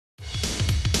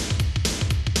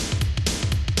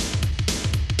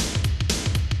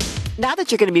Now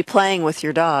that you're going to be playing with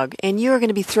your dog and you're going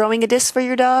to be throwing a disc for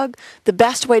your dog, the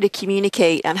best way to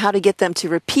communicate on how to get them to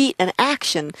repeat an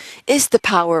action is the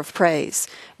power of praise.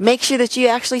 Make sure that you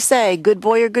actually say good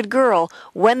boy or good girl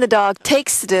when the dog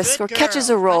takes the disc or catches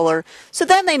a roller, so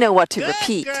then they know what to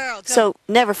repeat. So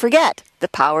never forget the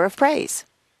power of praise.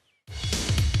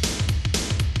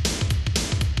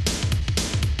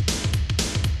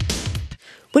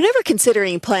 Whenever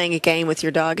considering playing a game with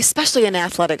your dog, especially an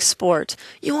athletic sport,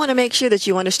 you want to make sure that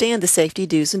you understand the safety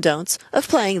do's and don'ts of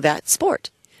playing that sport.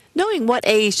 Knowing what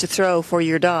age to throw for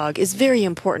your dog is very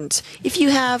important. If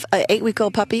you have an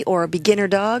 8-week-old puppy or a beginner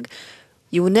dog,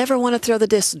 you will never want to throw the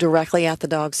disc directly at the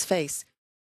dog's face.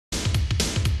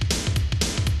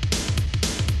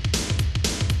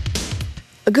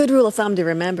 A good rule of thumb to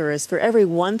remember is for every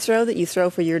one throw that you throw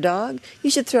for your dog, you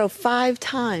should throw 5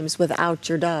 times without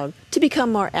your dog to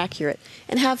become more accurate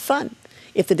and have fun.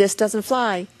 If the disc doesn't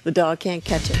fly, the dog can't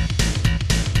catch it.